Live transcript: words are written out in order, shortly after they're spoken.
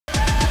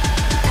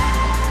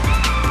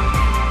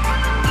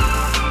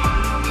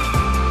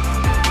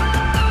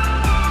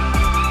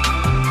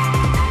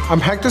I'm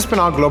Hector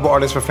Espinal, global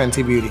artist for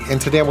Fenty Beauty, and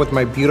today I'm with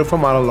my beautiful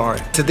model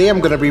Lauren. Today I'm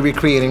going to be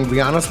recreating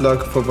Rihanna's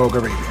look for Vogue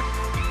Arabia.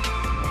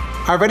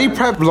 I already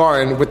prepped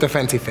Lauren with the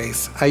Fenty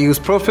face. I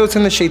used Pro Filter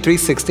in the shade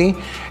 360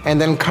 and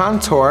then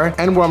contour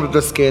and warm up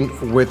the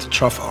skin with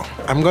Truffle.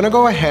 I'm going to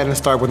go ahead and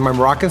start with my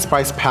Moroccan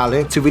Spice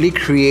Palette to really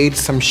create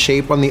some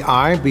shape on the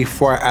eye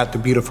before I add the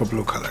beautiful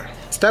blue color.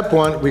 Step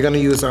 1, we're going to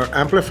use our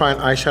amplifying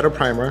eyeshadow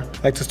primer.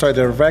 I like to start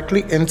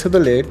directly into the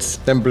lids,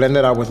 then blend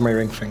it out with my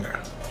ring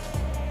finger.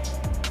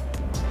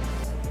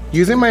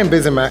 Using my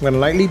Invisimatte, I'm going to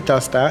lightly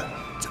dust that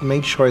to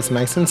make sure it's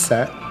nice and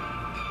set.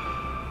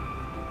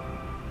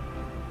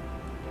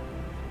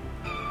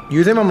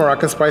 Using my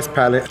Moroccan Spice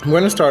Palette, I'm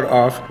going to start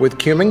off with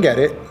Come and Get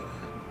It.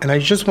 And I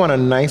just want a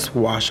nice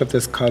wash of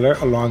this color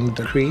along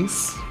the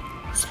crease,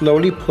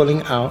 slowly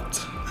pulling out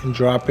and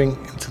dropping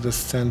into the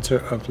center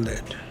of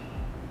lid.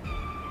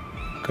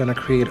 Gonna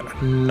create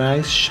a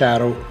nice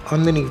shadow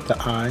underneath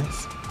the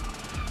eyes.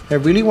 I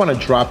really want to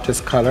drop this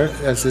color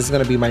as this is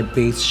going to be my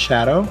base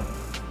shadow.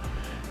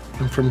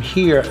 And from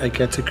here, I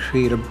get to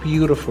create a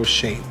beautiful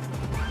shape.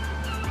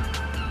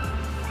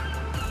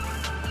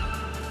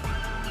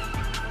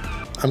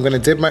 I'm going to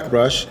dip my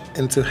brush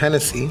into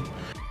Hennessy.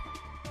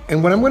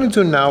 And what I'm going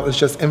to do now is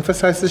just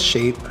emphasize the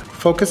shape,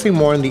 focusing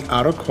more on the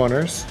outer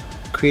corners,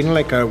 creating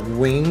like a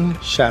wing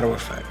shadow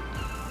effect.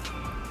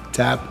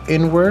 Dab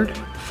inward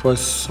for a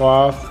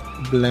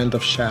soft blend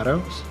of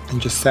shadows and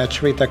just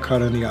saturate that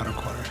color in the outer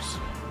corners.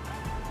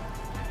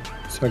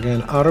 So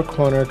again, outer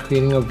corner,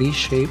 creating a V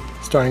shape,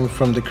 starting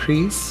from the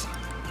crease,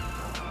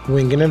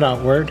 winging it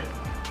outward,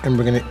 and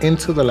bringing it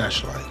into the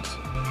lash lines.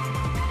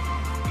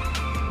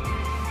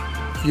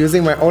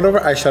 Using my all over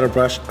eyeshadow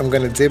brush, I'm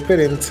gonna dip it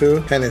into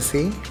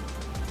Hennessy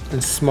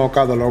and smoke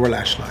out the lower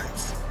lash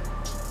lines.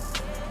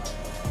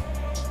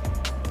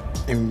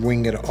 And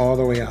wing it all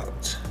the way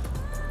out.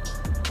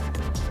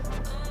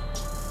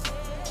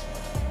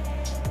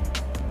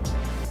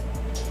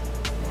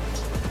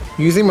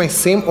 Using my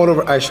same all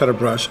over eyeshadow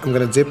brush, I'm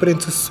gonna dip it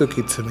into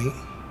Suki to Me.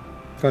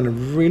 I'm gonna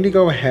really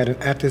go ahead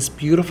and add this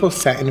beautiful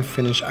satin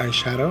finish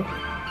eyeshadow.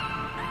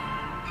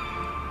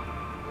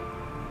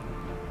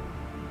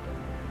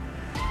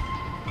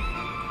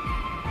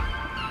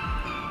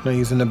 Now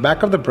using the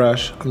back of the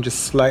brush, I'm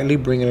just slightly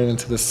bringing it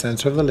into the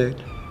center of the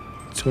lid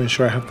to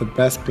ensure I have the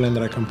best blend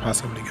that I can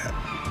possibly get.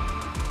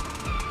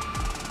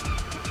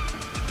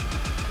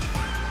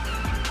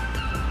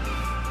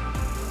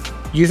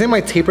 Using my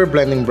taper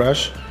blending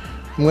brush,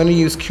 I'm going to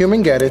use Come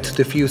and Get It to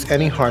diffuse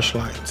any harsh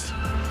lines.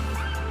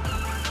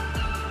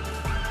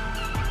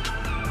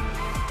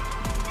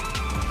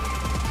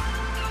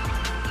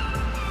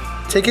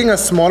 Taking a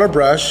smaller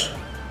brush,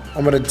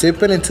 I'm going to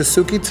dip it into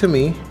Suki to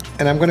Me,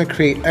 and I'm going to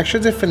create extra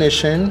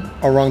definition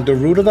around the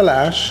root of the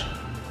lash,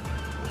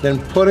 then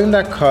putting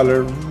that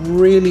color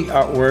really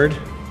outward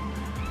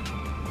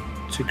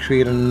to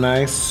create a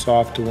nice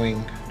soft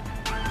wing.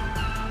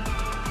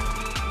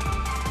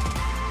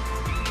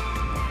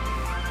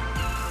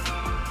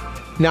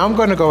 Now I'm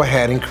going to go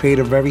ahead and create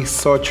a very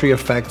sultry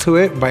effect to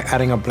it by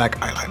adding a black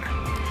eyeliner.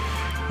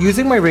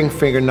 Using my ring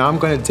finger, now I'm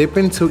going to dip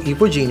into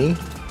Evil Genie,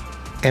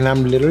 and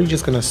I'm literally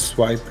just going to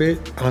swipe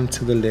it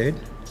onto the lid.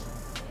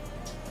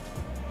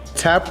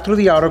 Tap through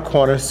the outer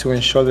corners to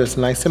ensure that it's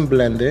nice and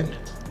blended.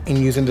 And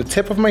using the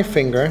tip of my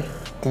finger,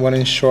 I want to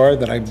ensure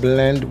that I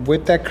blend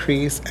with that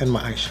crease and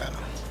my eyeshadow.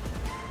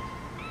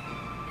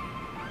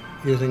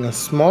 Using a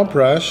small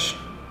brush,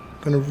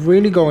 I'm going to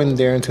really go in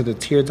there into the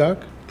tear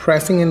duct,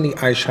 pressing in the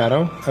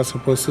eyeshadow as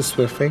opposed to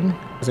swifting,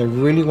 because I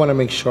really want to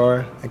make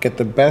sure I get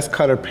the best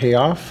color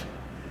payoff.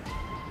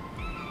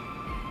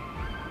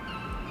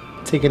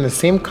 Taking the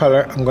same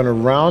color, I'm going to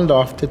round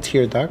off the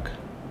tear duct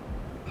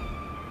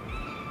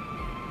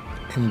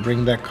and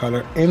bring that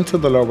color into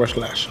the lower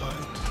lash line.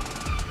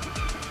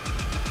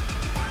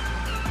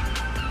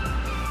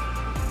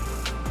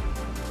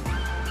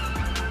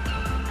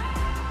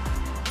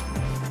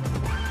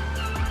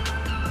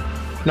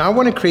 Now I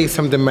want to create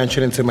some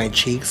dimension into my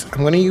cheeks.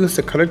 I'm going to use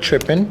the color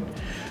Trippin',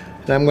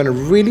 and I'm going to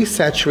really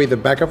saturate the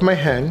back of my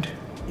hand.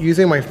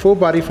 Using my full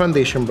body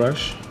foundation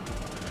brush,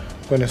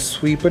 I'm going to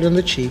sweep it in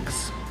the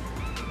cheeks,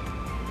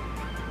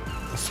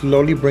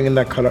 slowly bringing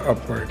that color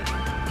upward.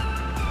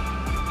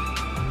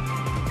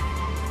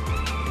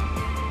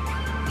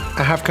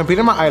 I have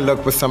completed my eye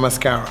look with some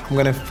mascara. I'm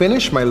going to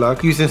finish my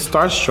look using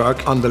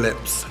Starstruck on the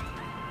lips.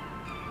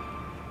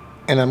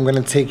 And I'm going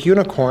to take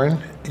Unicorn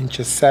and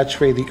just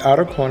saturate the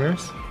outer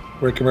corners,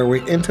 working my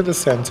way into the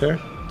center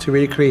to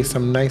really create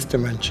some nice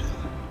dimension.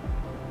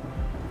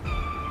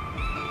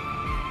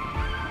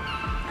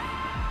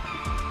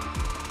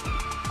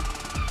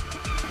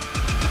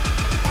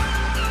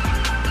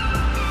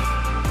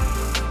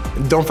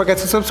 Don't forget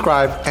to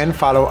subscribe and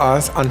follow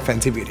us on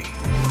Fenty Beauty.